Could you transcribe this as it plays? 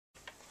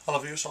Hello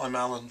viewers, I'm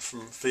Alan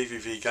from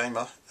VVV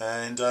Gamer,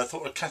 and I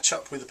thought I'd catch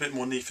up with a bit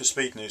more Need for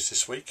Speed news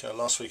this week.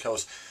 Last week I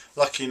was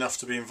lucky enough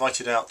to be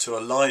invited out to a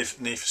live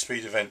Need for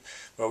Speed event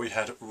where we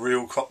had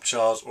real cop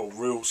cars, or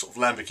real sort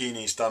of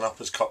Lamborghinis done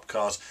up as cop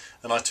cars,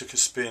 and I took a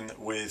spin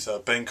with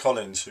Ben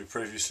Collins, who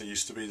previously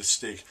used to be the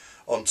Stig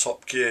on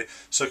Top Gear.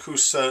 So of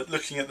course,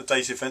 looking at the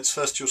day's events,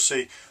 first you'll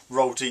see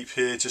Roll Deep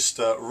here just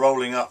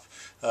rolling up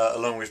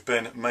along with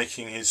Ben,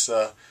 making his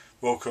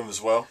welcome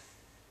as well.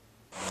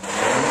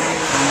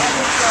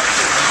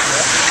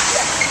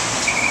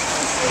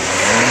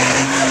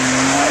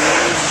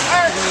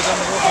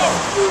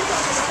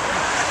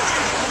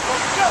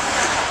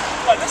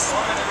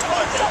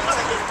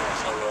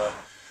 So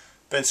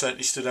Ben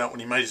certainly stood out when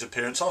he made his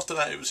appearance. After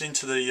that it was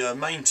into the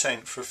main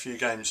tent for a few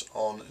games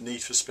on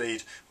Need for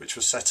Speed, which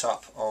was set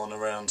up on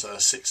around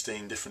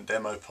 16 different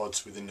demo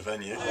pods within the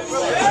venue. Hey,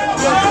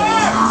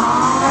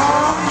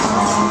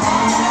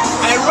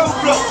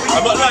 roadblock!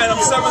 I'm not lying,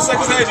 I'm 7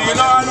 seconds ahead. You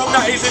know I know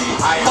that he's in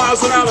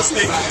miles an hour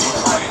speed.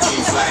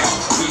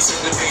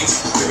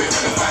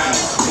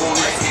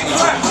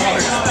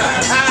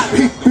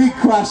 Big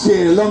crash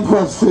here, long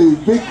cross 2,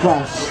 big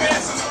crash.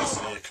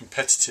 A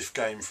competitive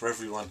game for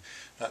everyone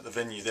at the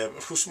venue there. But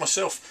of course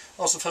myself,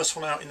 I was the first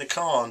one out in the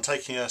car and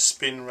taking a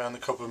spin around the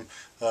Cobham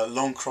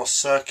long cross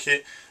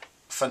circuit.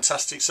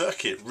 Fantastic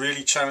circuit,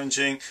 really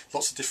challenging,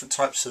 lots of different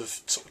types of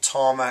sort of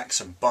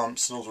tarmacs and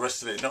bumps and all the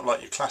rest of it, not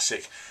like your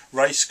classic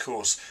race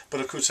course,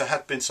 but of course there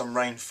had been some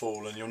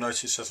rainfall and you'll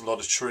notice there's a lot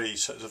of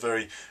trees, so it's a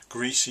very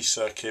greasy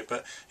circuit.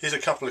 But here's a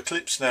couple of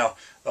clips now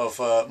of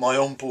my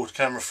onboard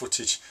camera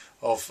footage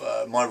of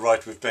my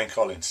ride with Ben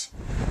Collins.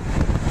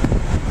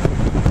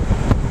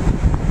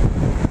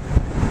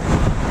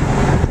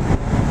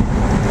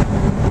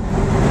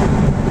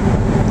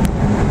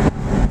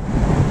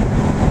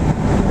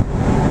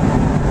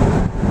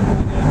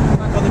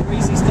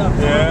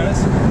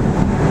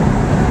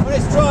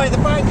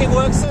 It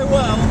works so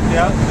well.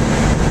 Yeah.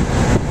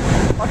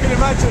 I can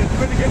imagine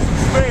when you get some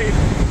speed.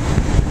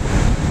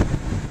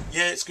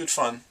 Yeah, it's good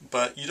fun,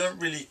 but you don't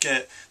really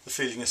get the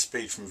feeling of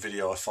speed from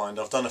video, I find.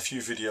 I've done a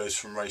few videos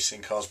from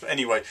racing cars, but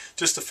anyway,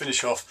 just to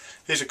finish off,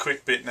 here's a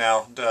quick bit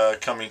now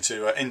coming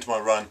to end my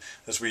run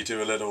as we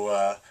do a little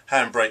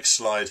handbrake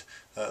slide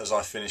as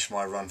I finish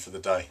my run for the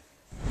day.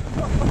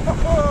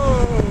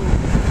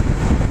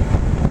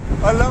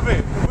 I love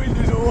it. The wind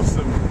is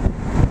awesome.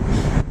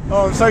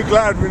 Oh, I'm so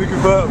glad we're in a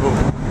convertible.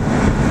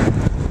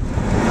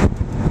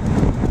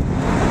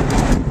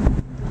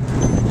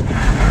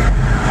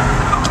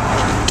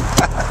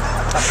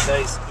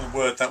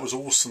 Word, that was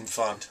awesome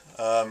fun.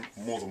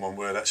 More than one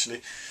word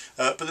actually.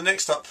 But the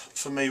next up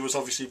for me was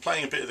obviously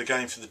playing a bit of the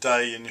game for the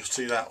day, and you'll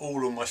see that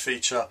all on my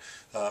feature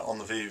on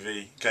the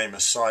VVV Gamer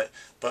site.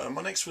 But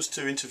my next was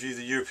to interview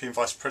the European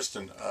Vice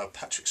President,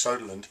 Patrick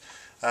Soderlund,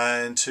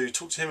 and to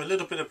talk to him a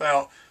little bit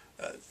about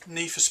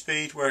Need for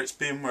Speed, where it's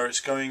been, where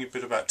it's going, a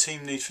bit about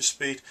Team Need for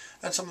Speed,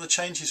 and some of the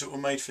changes that were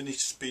made for Need for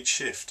Speed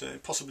Shift.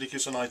 It possibly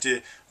gives an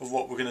idea of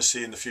what we're going to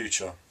see in the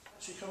future.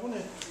 I want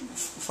to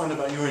find out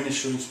about your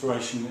initial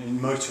inspiration in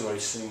motor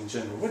racing in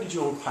general. Where did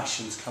your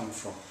passions come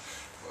from?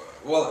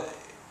 Well,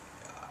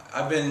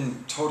 I've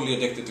been totally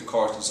addicted to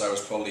cars since I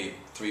was probably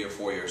 3 or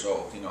 4 years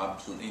old.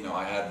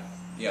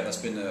 That's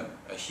been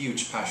a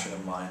huge passion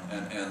of mine,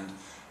 and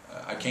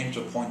I came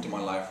to a point in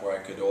my life where I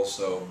could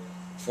also,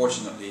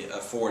 fortunately,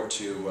 afford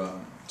to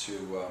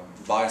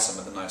buy some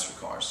of the nicer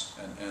cars,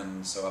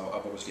 and so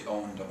I've obviously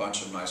owned a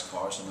bunch of nice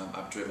cars, and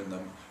I've driven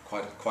them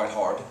quite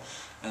hard.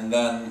 And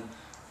then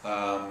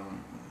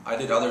I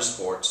did other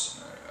sports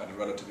at a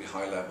relatively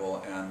high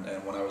level, and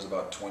when I was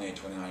about 28,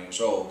 29 years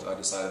old, I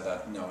decided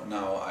that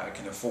now I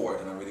can afford,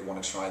 and I really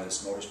want to try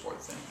this motorsport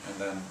thing, and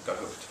then got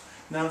hooked.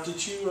 Now,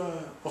 did you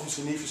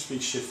obviously Need for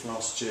Speed Shift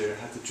last year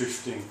had the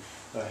drifting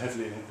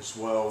heavily in it as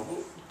well?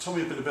 Tell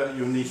me a bit about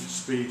your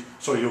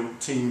your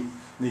Team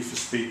Need for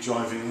Speed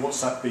driving.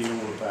 What's that been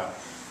all about?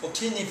 Well,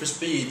 Team Need for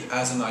Speed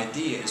as an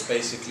idea is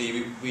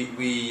basically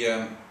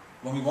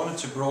when we wanted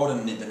to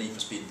broaden the Need for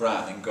Speed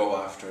brand and go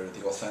after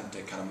the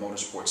authentic kind of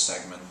motorsport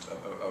segment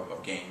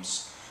of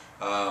games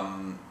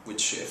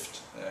with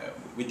Shift,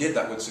 we did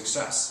that with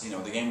success.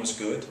 The game was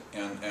good,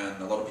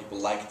 and a lot of people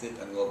liked it,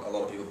 and a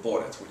lot of people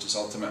bought it, which is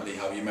ultimately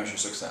how you measure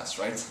success,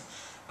 right?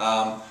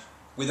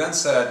 We then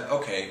said,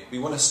 okay, we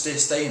want to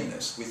stay in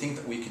this. We think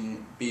that we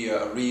can be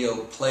a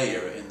real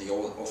player in the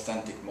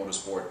authentic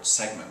motorsport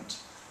segment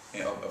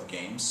of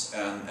games,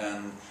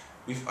 and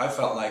I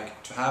felt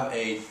like to have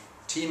a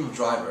team of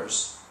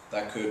drivers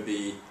that could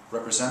be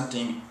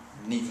representing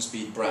Need for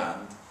Speed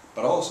brand,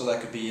 but also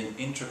that could be an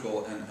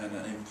integral and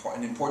an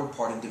important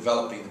part in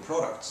developing the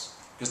products,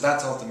 because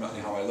that's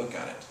ultimately how I look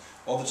at it.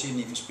 All the Team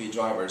Need for Speed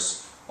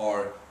drivers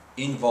are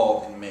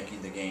involved in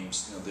making the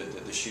games,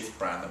 the Shift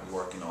brand that we're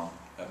working on,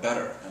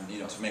 better, and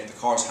to make the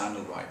cars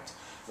handled right.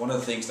 One of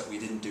the things that we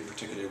didn't do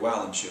particularly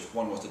well in Shift,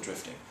 one was the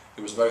drifting.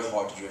 It was very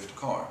hard to drift a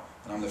car,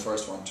 and I'm the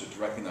first one to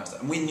recognize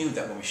that. And we knew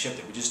that when we shipped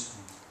it, we just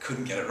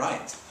couldn't get it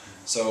right.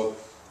 So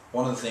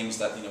one of the things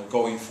that,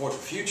 going forward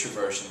for future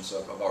versions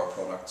of our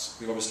products,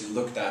 we obviously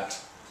looked at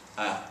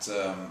at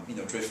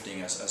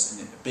drifting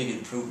as a big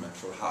improvement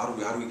for how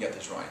do we get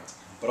this right,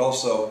 but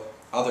also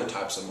other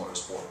types of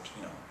motorsport.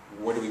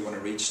 Where do we want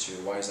to reach to?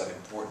 Why is that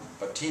important?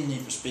 But Team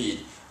Need for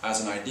Speed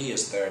as an idea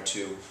is there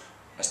to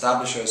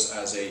establish us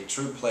as a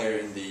true player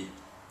in the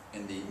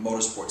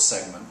motorsport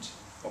segment.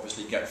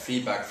 Obviously, get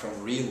feedback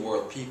from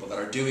real-world people that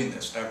are doing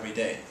this every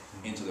day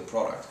into the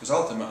product, because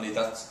ultimately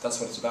that's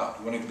what it's about.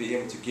 We want to be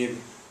able to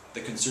give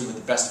the consumer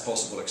the best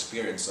possible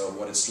experience of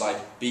what it's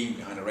like being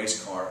behind a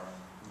race car,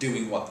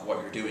 doing what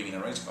you're doing in a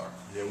race car.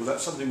 Yeah, well,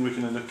 that's something we're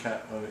going to look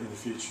at in the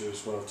future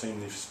as well, Team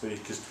Need for Speed,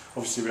 because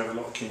obviously we have a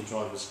lot of keen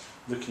drivers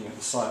looking at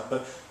the site.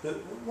 But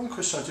one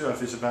question I do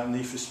have is about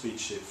Need for Speed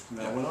Shift.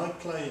 Now, when I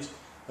played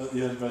at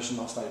the early version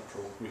last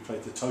April, we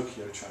played the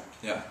Tokyo track,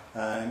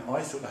 and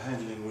I thought the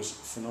handling was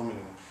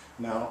phenomenal.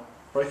 Now,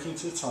 braking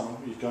into the tunnel,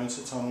 you go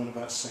into the tunnel in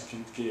about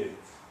second gear.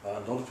 A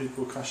lot of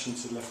people were crashing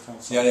to the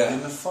left-hand side.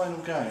 In the final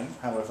game,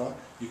 however,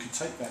 you could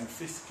take that in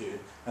fifth gear,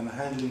 and the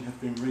handling had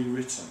been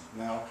rewritten.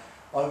 Now,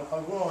 I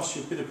want to ask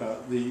you a bit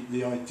about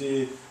the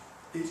idea.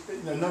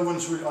 No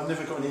one's really. I've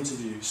never got an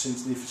interview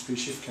since Need for Speed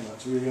Shift came out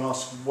to really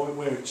ask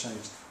where it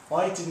changed.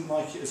 I didn't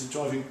like it as a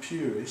driving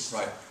purist.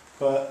 Right.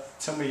 But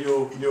tell me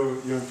your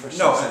impression.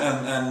 No,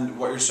 and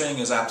what you're saying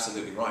is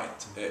absolutely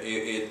right.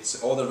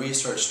 It's all the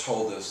research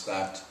told us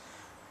that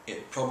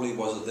it probably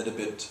was a little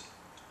bit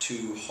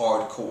too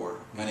hardcore,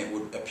 and it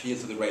would appeal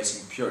to the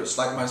racing purists,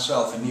 like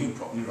myself and you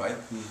probably, right?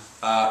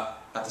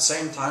 At the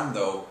same time,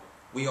 though,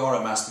 we are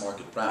a mass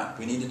market brand.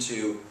 We needed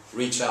to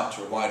reach out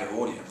to a wider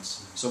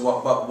audience. So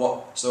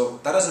So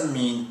that doesn't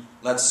mean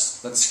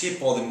let's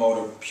skip all the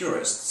motor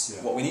purists.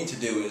 What we need to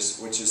do is,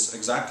 which is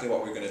exactly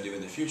what we're going to do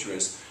in the future,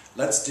 is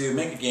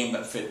make a game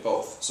that fit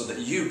both, so that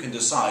you can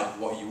decide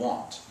what you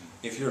want.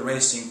 If you're a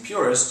racing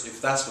purist,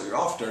 if that's what you're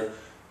after,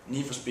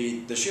 Need for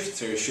Speed, the Shift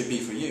series should be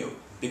for you,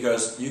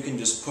 because you can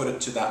just put it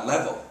to that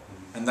level,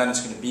 and then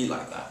it's going to be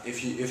like that.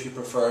 If you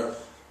prefer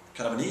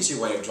kind of an easy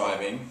way of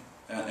driving,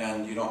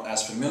 and you're not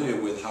as familiar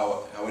with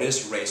how it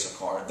is to race a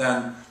car,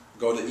 then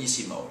go to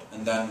easy mode,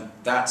 and then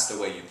that's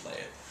the way you play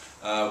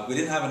it. We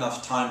didn't have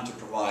enough time to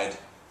provide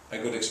a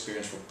good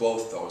experience for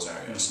both those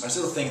areas. I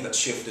still think that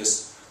Shift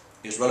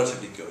is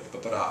relatively good,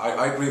 but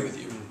I agree with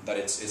you that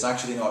it's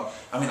actually not.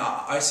 I mean,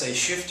 I say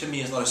Shift to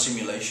me is not a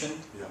simulation.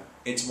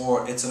 It's an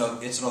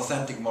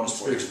authentic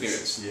motorsport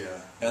experience.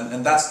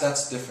 And that's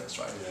the difference,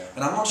 right?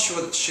 And I'm not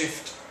sure that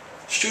Shift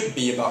should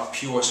be about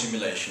pure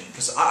simulation,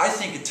 because I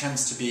think it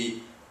tends to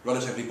be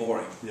relatively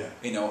boring.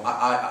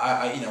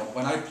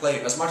 When I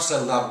play, as much as I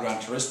love Gran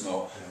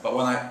Turismo, but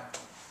when I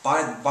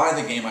buy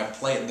the game, I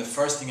play it, and the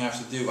first thing I have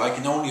to do, I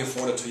can only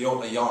afford a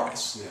Toyota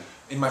Yaris.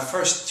 In my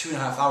first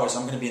 2.5 hours,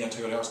 I'm going to be in a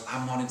Toyota Yaris.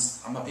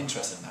 I'm not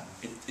interested in that.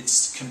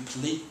 It's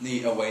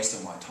completely a waste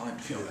of my time,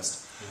 to be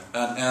honest.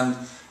 And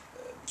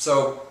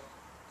so,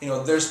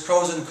 there's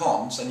pros and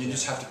cons, and you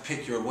just have to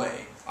pick your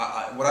way.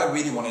 What I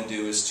really want to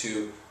do is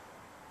to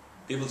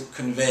be able to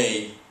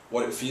convey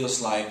what it feels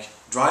like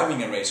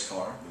driving a race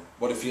car,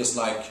 what it feels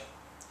like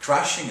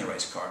crashing a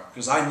race car,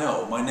 because I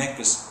know my neck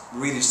is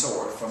really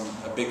sore from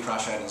a big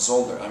crash I had in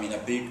Soderlund. I mean, a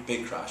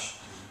big crash.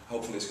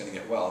 Hopefully it's going to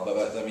get well,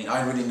 but I mean,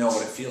 I really know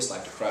what it feels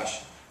like to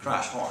crash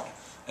hard,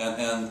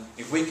 and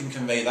if we can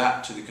convey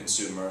that to the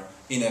consumer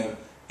in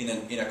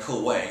a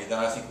cool way, then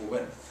I think we'll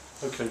win.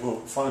 Okay, well,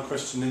 final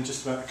question then,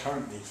 just about the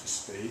current Need for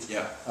Speed.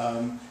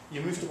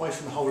 You moved away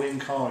from the whole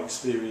in-car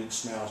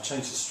experience now,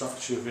 changed the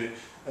structure of it.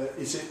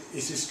 Is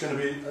this going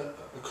to be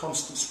a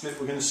constant split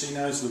we're going to see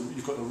now?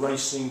 You've got the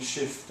racing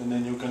Shift, and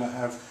then you're going to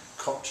have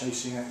cop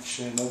chasing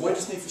action. Where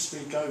does Need for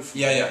Speed go from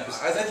there?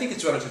 I think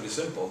it's relatively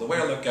simple. The way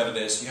I look at it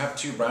is, you have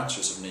two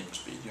branches of Need for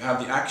Speed. You have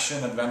the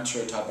action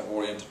adventure type of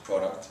oriented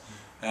product,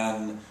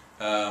 and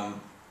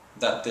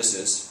that this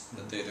is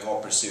the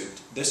Hot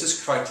Pursuit. This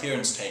is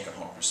Criterion's take on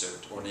Hot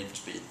Pursuit or Need for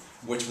Speed,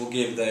 which will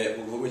give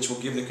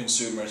the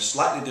consumer a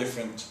slightly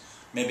different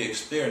maybe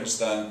experience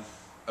than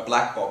a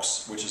black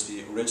box, which is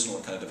the original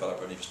kind of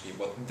developer of Need for Speed,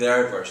 what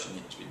their version of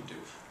Need for Speed would do.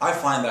 I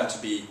find that to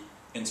be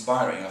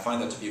inspiring. I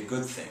find that to be a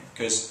good thing,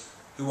 because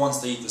who wants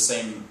to eat the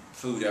same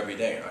food every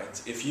day,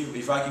 right?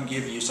 If I can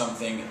give you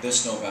something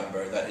this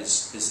November that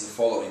is the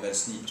following,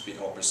 that's Need for Speed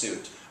Hot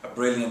Pursuit, a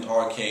brilliant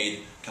arcade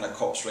kind of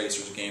cops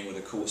racers game with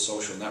a cool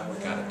social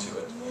network added to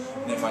it,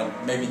 and if I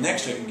maybe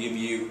next year can give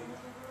you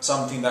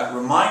something that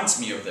reminds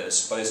me of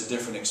this but is a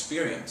different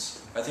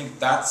experience, I think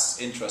that's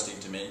interesting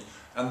to me.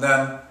 And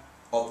then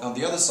on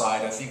the other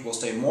side, I think we'll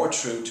stay more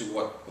true to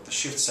what the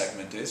Shift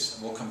segment is,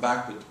 and we'll come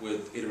back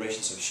with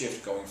iterations of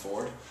Shift going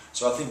forward.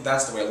 So I think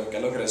that's the way I look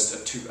at it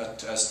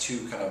as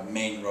two kind of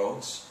main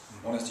roads.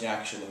 One is the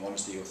action and one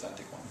is the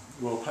authentic one.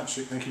 Well,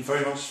 Patrick, thank you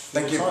very much for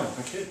your time.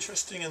 Thank you.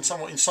 Interesting and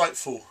somewhat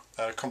insightful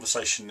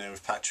conversation there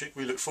with Patrick.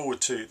 We look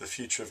forward to the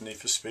future of Need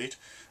for Speed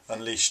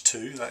Unleashed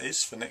 2, that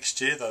is, for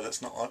next year, though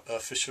that's not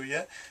official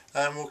yet.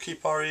 And we'll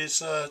keep our ears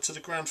to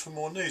the ground for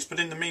more news. But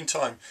in the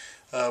meantime,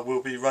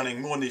 we'll be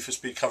running more Need for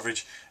Speed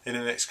coverage in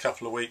the next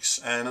couple of weeks,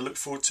 and I look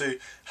forward to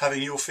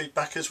having your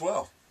feedback as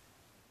well.